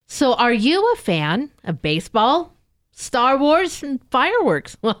So are you a fan of baseball, Star Wars, and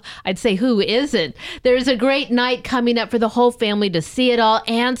fireworks? Well, I'd say who isn't? There's a great night coming up for the whole family to see it all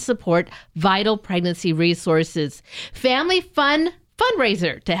and support vital pregnancy resources. Family Fun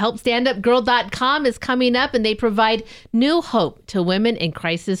fundraiser to help standupgirl.com is coming up, and they provide new hope to women in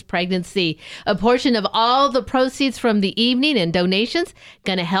crisis pregnancy. A portion of all the proceeds from the evening and donations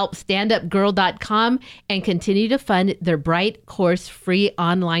going to help standupgirl.com and continue to fund their Bright Course free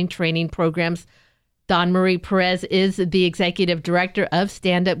online training programs. Dawn Marie Perez is the executive director of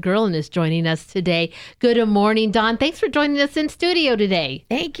Stand Up Girl and is joining us today. Good morning, Dawn. Thanks for joining us in studio today.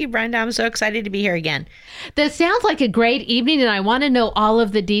 Thank you, Brenda. I'm so excited to be here again. That sounds like a great evening, and I want to know all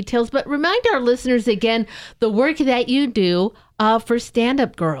of the details, but remind our listeners again the work that you do for Stand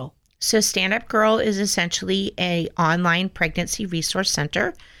Up Girl. So Stand Up Girl is essentially an online pregnancy resource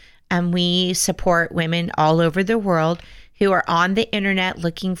center, and we support women all over the world who are on the internet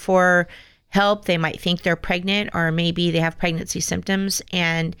looking for help. They might think they're pregnant, or maybe they have pregnancy symptoms.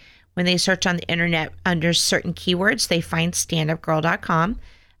 And when they search on the internet under certain keywords, they find standupgirl.com.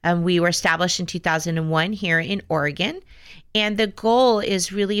 We were established in 2001 here in Oregon. And the goal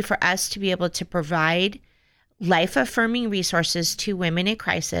is really for us to be able to provide life-affirming resources to women in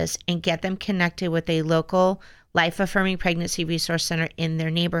crisis and get them connected with a local life-affirming pregnancy resource center in their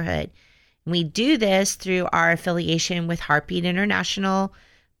neighborhood. We do this through our affiliation with Heartbeat International,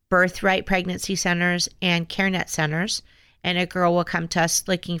 Birthright Pregnancy Centers, and CareNet Centers. And a girl will come to us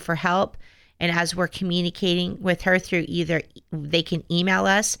looking for help. And as we're communicating with her through either, they can email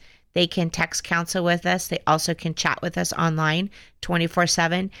us, they can text counsel with us, they also can chat with us online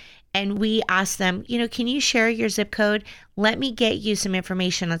 24/7. And we ask them, can you share your zip code? Let me get you some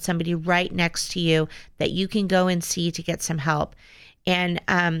information on somebody right next to you that you can go and see to get some help. And,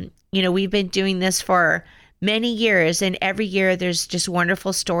 we've been doing this for many years, and every year there's just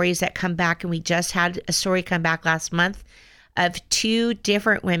wonderful stories that come back. And we just had a story come back last month of 2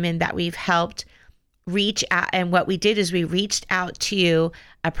 different women that we've helped reach out. And what we did is we reached out to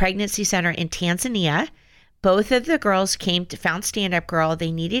a pregnancy center in Tanzania. Both of the girls found Stand Up Girl.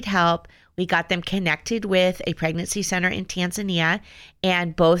 They needed help. We got them connected with a pregnancy center in Tanzania,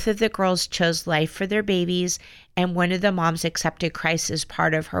 and both of the girls chose life for their babies. And one of the moms accepted Christ as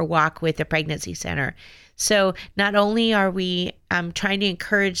part of her walk with the pregnancy center. So not only are we trying to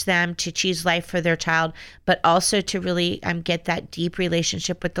encourage them to choose life for their child, but also to really get that deep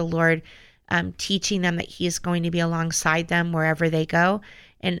relationship with the Lord, teaching them that He's going to be alongside them wherever they go.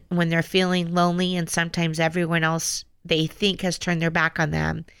 And when they're feeling lonely and sometimes everyone else they think has turned their back on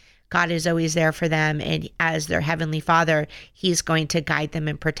them, God is always there for them. And as their Heavenly Father, He's going to guide them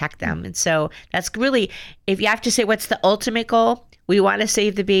and protect them. And so that's really, if you have to say what's the ultimate goal, we want to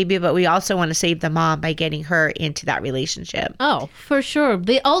save the baby, but we also want to save the mom by getting her into that relationship. Oh, for sure.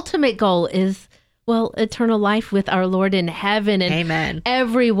 The ultimate goal is, eternal life with our Lord in heaven. And Amen.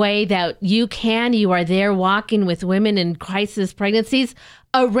 Every way that you can, you are there walking with women in crisis pregnancies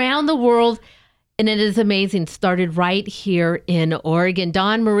around the world. And it is amazing. Started right here in Oregon.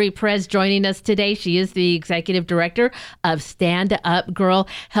 Dawn Marie Perez joining us today. She is the executive director of Stand Up Girl,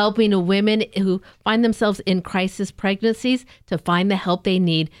 helping women who find themselves in crisis pregnancies to find the help they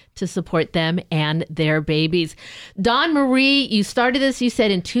need to support them and their babies. Dawn Marie, you started this, you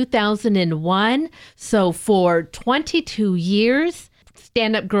said, in 2001. So for 22 years,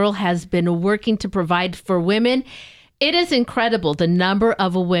 Stand Up Girl has been working to provide for women. It is incredible the number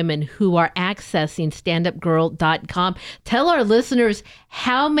of women who are accessing standupgirl.com. Tell our listeners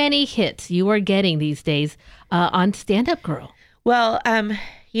how many hits you are getting these days on Stand Up Girl. Well,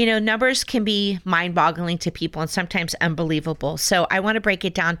 numbers can be mind-boggling to people and sometimes unbelievable. So I want to break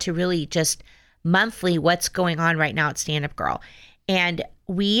it down to really just monthly what's going on right now at Stand Up Girl. And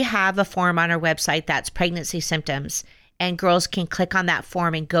we have a form on our website that's pregnancy symptoms, and girls can click on that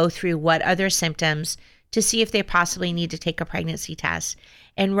form and go through what other symptoms to see if they possibly need to take a pregnancy test.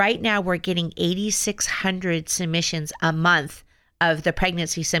 And right now we're getting 8,600 submissions a month of the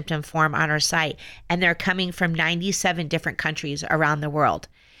pregnancy symptom form on our site. And they're coming from 97 different countries around the world.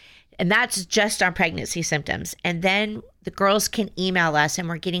 And that's just on pregnancy symptoms. And then the girls can email us, and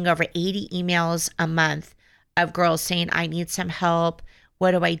we're getting over 80 emails a month of girls saying, I need some help.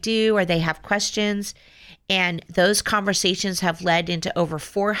 What do I do? Or they have questions. And those conversations have led into over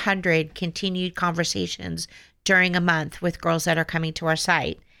 400 continued conversations during a month with girls that are coming to our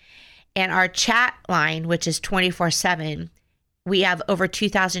site. And our chat line, which is 24/7, we have over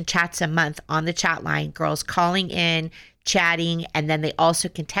 2,000 chats a month on the chat line, girls calling in, chatting, and then they also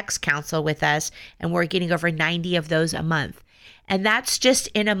can text counsel with us. And we're getting over 90 of those a month. And that's just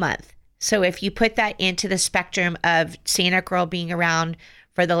in a month. So if you put that into the spectrum of Stand Up Girl being around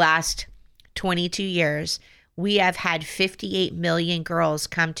for the last 22 years, we have had 58 million girls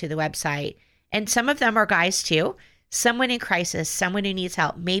come to the website. And some of them are guys too. Someone in crisis, someone who needs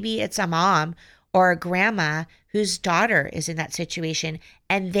help. Maybe it's a mom or a grandma whose daughter is in that situation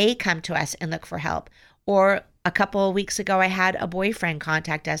and they come to us and look for help. Or a couple of weeks ago, I had a boyfriend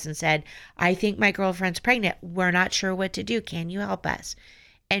contact us and said, I think my girlfriend's pregnant. We're not sure what to do. Can you help us?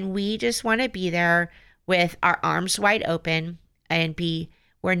 And we just want to be there with our arms wide open and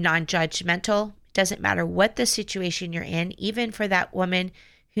we're non-judgmental. Doesn't matter what the situation you're in, even for that woman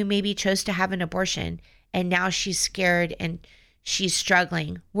who maybe chose to have an abortion and now she's scared and she's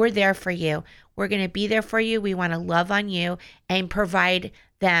struggling. We're there for you. We're going to be there for you. We want to love on you and provide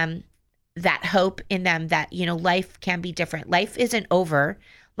them that hope in them that, life can be different. Life isn't over.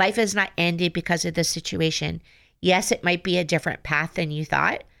 Life is not ended because of the situation. Yes, it might be a different path than you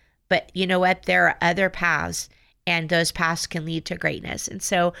thought, but you know what? There are other paths and those paths can lead to greatness. And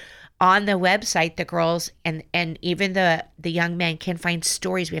so on the website, the girls and even the young men can find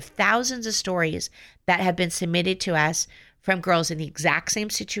stories. We have thousands of stories that have been submitted to us from girls in the exact same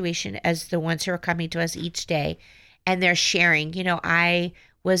situation as the ones who are coming to us each day. And they're sharing, I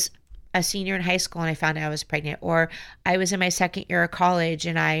was a senior in high school and I found out I was pregnant, or I was in my second year of college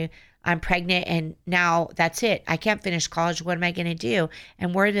and I'm pregnant and now that's it. I can't finish college. What am I going to do?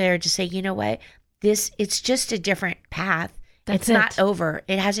 And we're there to say, you know what? It's just a different path. It's not over.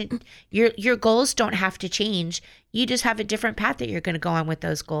 It hasn't, your goals don't have to change. You just have a different path that you're going to go on with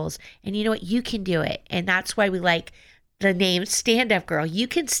those goals. And you know what? You can do it. And that's why we like the name Stand Up Girl. You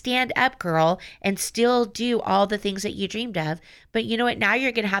can stand up, girl, and still do all the things that you dreamed of. But you know what? Now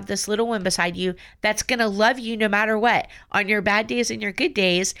you're going to have this little one beside you that's going to love you no matter what. On your bad days and your good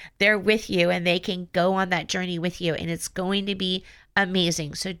days, they're with you and they can go on that journey with you. And it's going to be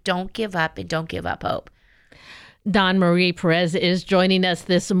amazing. So don't give up and don't give up hope. Dawn Marie Perez is joining us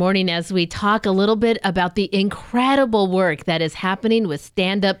this morning as we talk a little bit about the incredible work that is happening with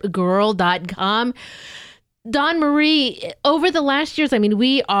standupgirl.com. Dawn Marie, over the last years,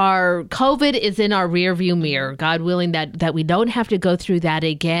 COVID is in our rearview mirror, God willing that we don't have to go through that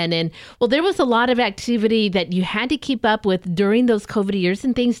again. And well, there was a lot of activity that you had to keep up with during those COVID years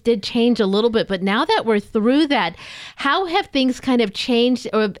and things did change a little bit. But now that we're through that, how have things kind of changed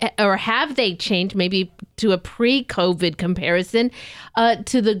or have they changed maybe to a pre-COVID comparison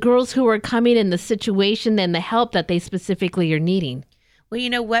to the girls who are coming in the situation and the help that they specifically are needing?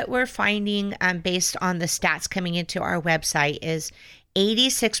 Well, what we're finding based on the stats coming into our website is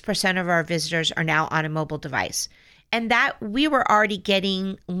 86% of our visitors are now on a mobile device. And that we were already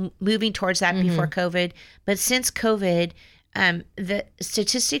moving towards that before COVID. But since COVID, the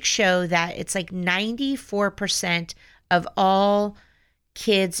statistics show that it's like 94% of all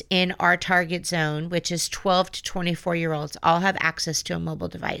kids in our target zone, which is 12 to 24-year-olds, all have access to a mobile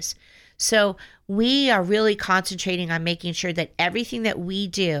device. So we are really concentrating on making sure that everything that we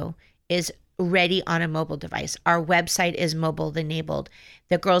do is ready on a mobile device. Our website is mobile enabled.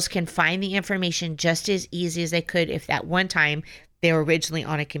 The girls can find the information just as easy as they could if at one time they were originally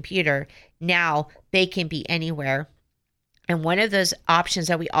on a computer. Now they can be anywhere. And one of those options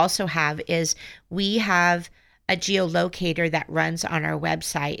that we also have is we have a geolocator that runs on our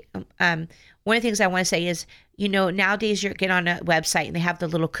website. One of the things I want to say is, nowadays you get on a website and they have the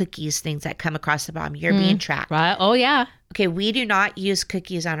little cookies things that come across the bottom. You're being tracked. Right. Oh, yeah. Okay. We do not use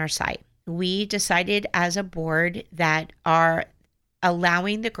cookies on our site. We decided as a board that our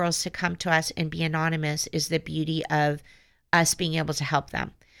allowing the girls to come to us and be anonymous is the beauty of us being able to help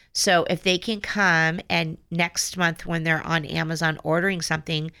them. So if they can come and next month when they're on Amazon ordering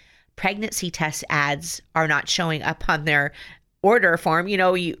something, pregnancy test ads are not showing up on their order form.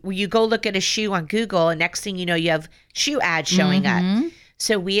 You go look at a shoe on Google and next thing you know, you have shoe ads showing up.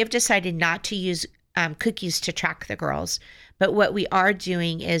 So we have decided not to use cookies to track the girls. But what we are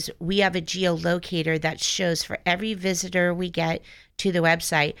doing is we have a geolocator that shows for every visitor we get to the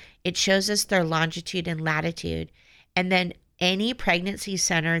website, it shows us their longitude and latitude. And then any pregnancy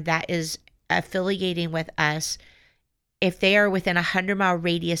center that is affiliating with us, if they are within a 100-mile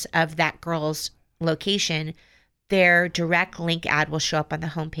radius of that girl's location, their direct link ad will show up on the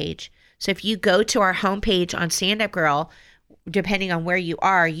homepage. So if you go to our homepage on Stand Up Girl, depending on where you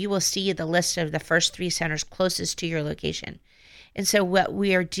are, you will see the list of the first 3 centers closest to your location. And so what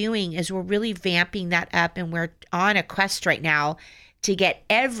we are doing is we're really vamping that up, and we're on a quest right now to get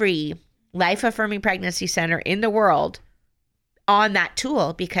every life-affirming pregnancy center in the world on that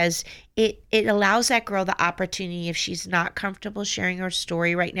tool, because it allows that girl the opportunity, if she's not comfortable sharing her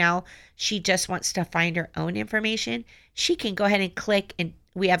story right now, she just wants to find her own information, she can go ahead and click and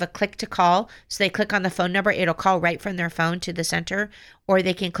we have a click to call. So they click on the phone number, it'll call right from their phone to the center, or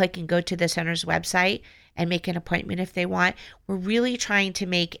they can click and go to the center's website and make an appointment if they want. We're really trying to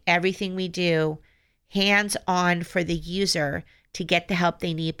make everything we do hands-on for the user to get the help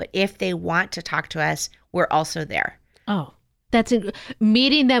they need. But if they want to talk to us, we're also there. Oh,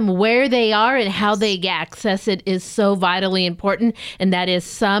 meeting them where they are and how they access it is so vitally important. And that is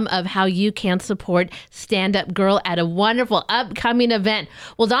some of how you can support Stand Up Girl at a wonderful upcoming event.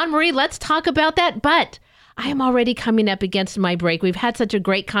 Well, Dawn Marie, let's talk about that. But I am already coming up against my break. We've had such a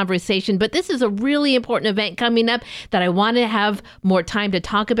great conversation, but this is a really important event coming up that I want to have more time to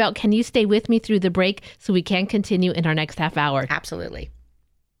talk about. Can you stay with me through the break so we can continue in our next half hour? Absolutely.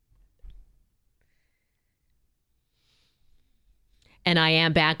 And I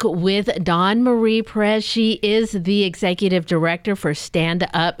am back with Dawn Marie Perez. She is the executive director for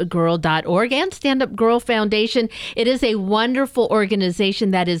standupgirl.org and Stand Up Girl Foundation. It is a wonderful organization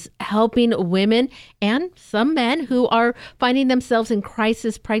that is helping women and some men who are finding themselves in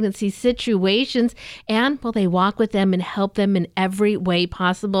crisis pregnancy situations. And well, they walk with them and help them in every way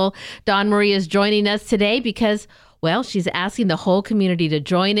possible. Dawn Marie is joining us today because well, she's asking the whole community to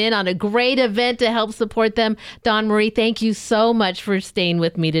join in on a great event to help support them. Dawn Marie, thank you so much for staying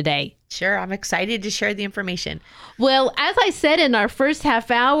with me today. Sure. I'm excited to share the information. Well, as I said in our first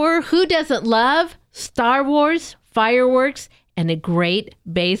half hour, who doesn't love Star Wars, fireworks, and a great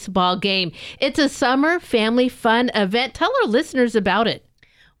baseball game? It's a summer family fun event. Tell our listeners about it.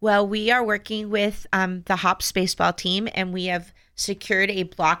 Well, we are working with the Hops baseball team, and we have secured a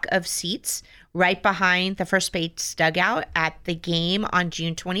block of seats right behind the first base dugout at the game on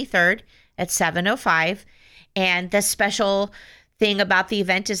June 23rd at 7:05. And the special thing about the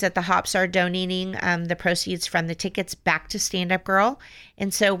event is that the Hops are donating the proceeds from the tickets back to Stand Up Girl.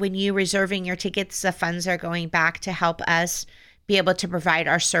 And so when you reserving your tickets, the funds are going back to help us be able to provide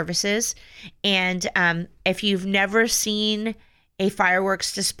our services. And if you've never seen a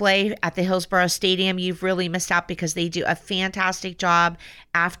fireworks display at the Hillsboro Stadium, you've really missed out because they do a fantastic job.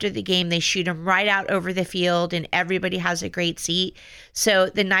 After the game, they shoot them right out over the field and everybody has a great seat.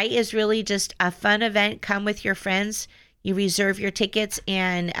 So the night is really just a fun event. Come with your friends. You reserve your tickets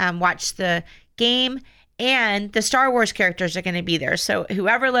and watch the game. And the Star Wars characters are going to be there. So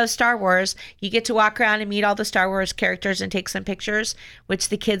whoever loves Star Wars, you get to walk around and meet all the Star Wars characters and take some pictures, which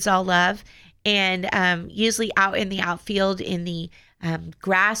the kids all love. And usually out in the outfield in the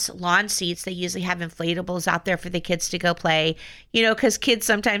grass lawn seats, they usually have inflatables out there for the kids to go play, because kids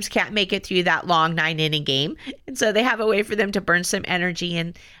sometimes can't make it through that long 9-inning game. And so they have a way for them to burn some energy.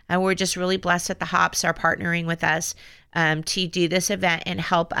 And we're just really blessed that the Hops are partnering with us to do this event and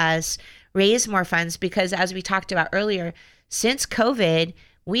help us raise more funds. Because as we talked about earlier, since COVID,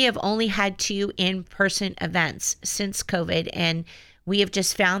 we have only had 2 in-person events since COVID. And we have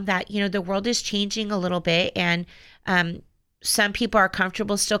just found that, the world is changing a little bit, and some people are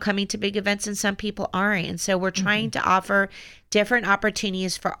comfortable still coming to big events and some people aren't. And so we're trying to offer different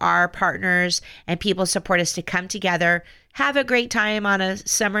opportunities for our partners and people support us to come together, have a great time on a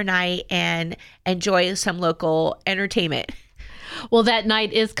summer night, and enjoy some local entertainment. Well, that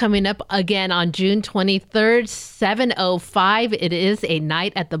night is coming up again on June 23rd, 7:05. It is a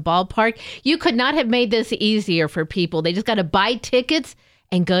night at the ballpark. You could not have made this easier for people. They just got to buy tickets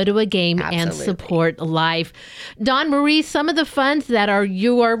and go to a game and support life. Dawn Marie, some of the funds that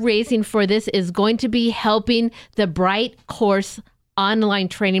you are raising for this is going to be helping the Bright Course online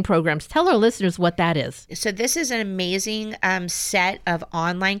training programs. Tell our listeners what that is. So this is an amazing set of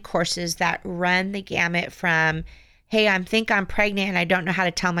online courses that run the gamut from, hey, I think I'm pregnant and I don't know how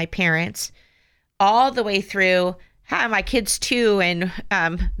to tell my parents, all the way through, hi, my kid's 2 and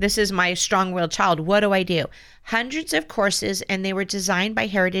this is my strong-willed child. What do I do? Hundreds of courses, and they were designed by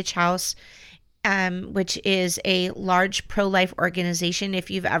Heritage House, which is a large pro-life organization. If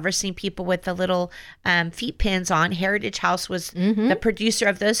you've ever seen people with the little feet pins on, Heritage House was the producer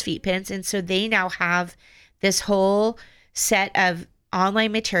of those feet pins. And so they now have this whole set of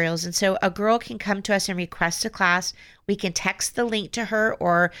online materials. And so a girl can come to us and request a class. We can text the link to her,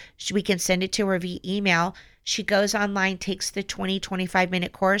 or we can send it to her via email. She goes online, takes the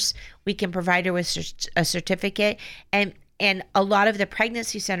 25-minute course. We can provide her with a certificate. And a lot of the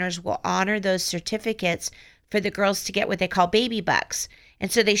pregnancy centers will honor those certificates for the girls to get what they call baby bucks.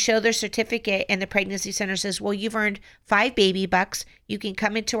 And so they show their certificate, and the pregnancy center says, well, you've earned 5 baby bucks. You can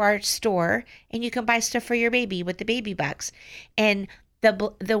come into our store and you can buy stuff for your baby with the baby bucks. And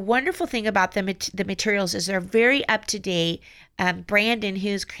the wonderful thing about the materials is they're very up to date. Brandon,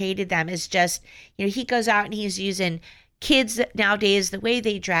 who's created them, is just, he goes out and he's using kids nowadays, the way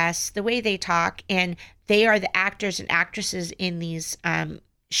they dress, the way they talk, and they are the actors and actresses in these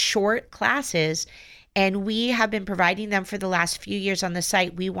short classes. And we have been providing them for the last few years on the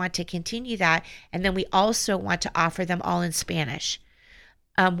site. We want to continue that. And then we also want to offer them all in Spanish.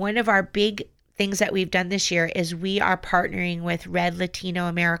 One of our big things that we've done this year is we are partnering with Red Latino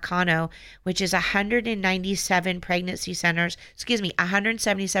Americano, which is 177 pregnancy centers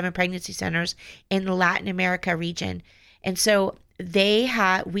in the Latin America region. And so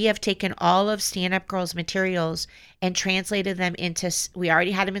we have taken all of Stand Up Girl's materials and translated them we already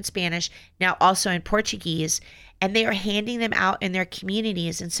had them in Spanish, now also in Portuguese, and they are handing them out in their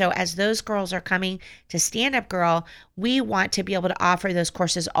communities. And so as those girls are coming to Stand Up Girl, we want to be able to offer those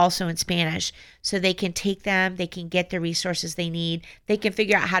courses also in Spanish so they can take them, they can get the resources they need, they can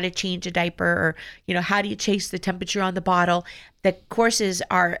figure out how to change a diaper, or, how do you change the temperature on the bottle. The courses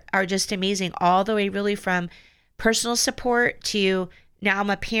are just amazing, all the way really from personal support to now I'm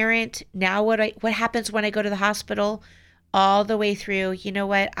a parent, now what happens when I go to the hospital, all the way through,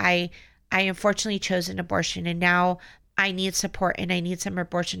 I unfortunately chose an abortion, and now I need support and I need some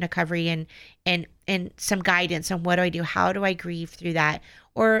abortion recovery and some guidance on what do I do? How do I grieve through that?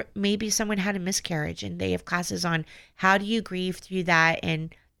 Or maybe someone had a miscarriage and they have classes on how do you grieve through that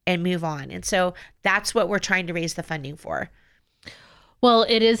and move on. And so that's what we're trying to raise the funding for. Well,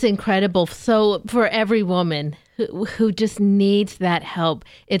 it is incredible. So for every woman who just needs that help,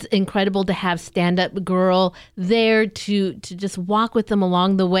 it's incredible to have Stand Up Girl there to just walk with them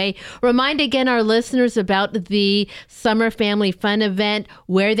along the way. Remind again our listeners about the Summer Family Fun event,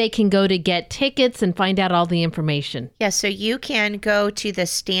 where they can go to get tickets and find out all the information. Yeah, so you can go to the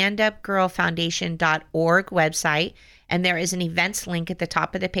standupgirlfoundation.org website, and there is an events link at the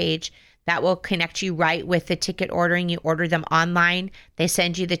top of the page that will connect you right with the ticket ordering. You order them online. They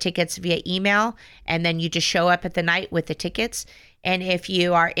send you the tickets via email, and then you just show up at the night with the tickets. And if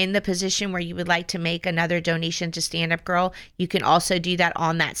you are in the position where you would like to make another donation to Stand Up Girl, you can also do that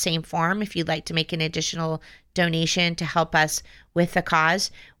on that same form if you'd like to make an additional donation to help us with the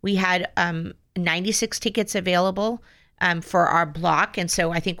cause. We had 96 tickets available for our block. And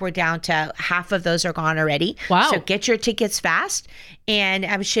so I think we're down to half of those are gone already. Wow. So get your tickets fast. And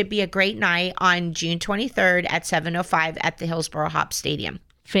it should be a great night on June 23rd at 7:05 at the Hillsboro Hop Stadium.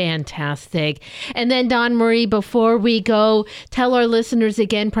 Fantastic. And then, Dawn Marie, before we go, tell our listeners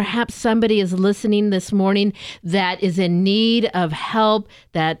again, perhaps somebody is listening this morning that is in need of help,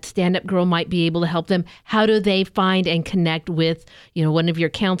 that Stand Up Girl might be able to help them. How do they find and connect with, one of your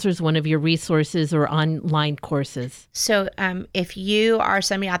counselors, one of your resources or online courses? So if you are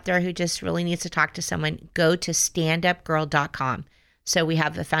somebody out there who just really needs to talk to someone, go to standupgirl.com. So we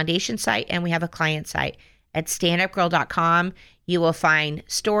have the foundation site and we have a client site. At standupgirl.com, you will find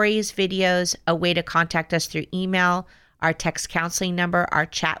stories, videos, a way to contact us through email, our text counseling number, our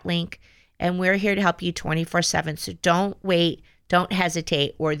chat link, and we're here to help you 24/7. So don't wait, don't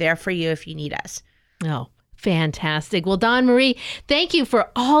hesitate. We're there for you if you need us. Oh, fantastic. Well, Dawn Marie, thank you for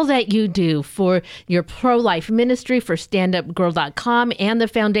all that you do for your pro-life ministry, for standupgirl.com and the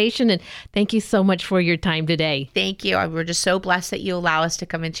foundation. And thank you so much for your time today. Thank you. We're just so blessed that you allow us to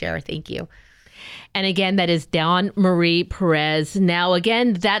come and share. Thank you. And again, that is Dawn Marie Perez. Now,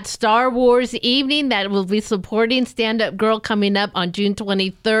 again, that Star Wars evening that will be supporting Stand Up Girl coming up on June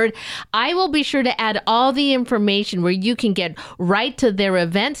 23rd. I will be sure to add all the information where you can get right to their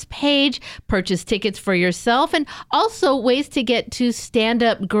events page, purchase tickets for yourself, and also ways to get to Stand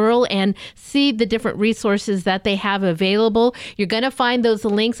Up Girl and see the different resources that they have available. You're going to find those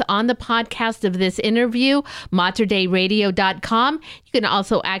links on the podcast of this interview, materdeiradio.com. You can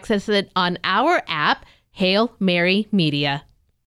also access it on our app, Hail Mary Media.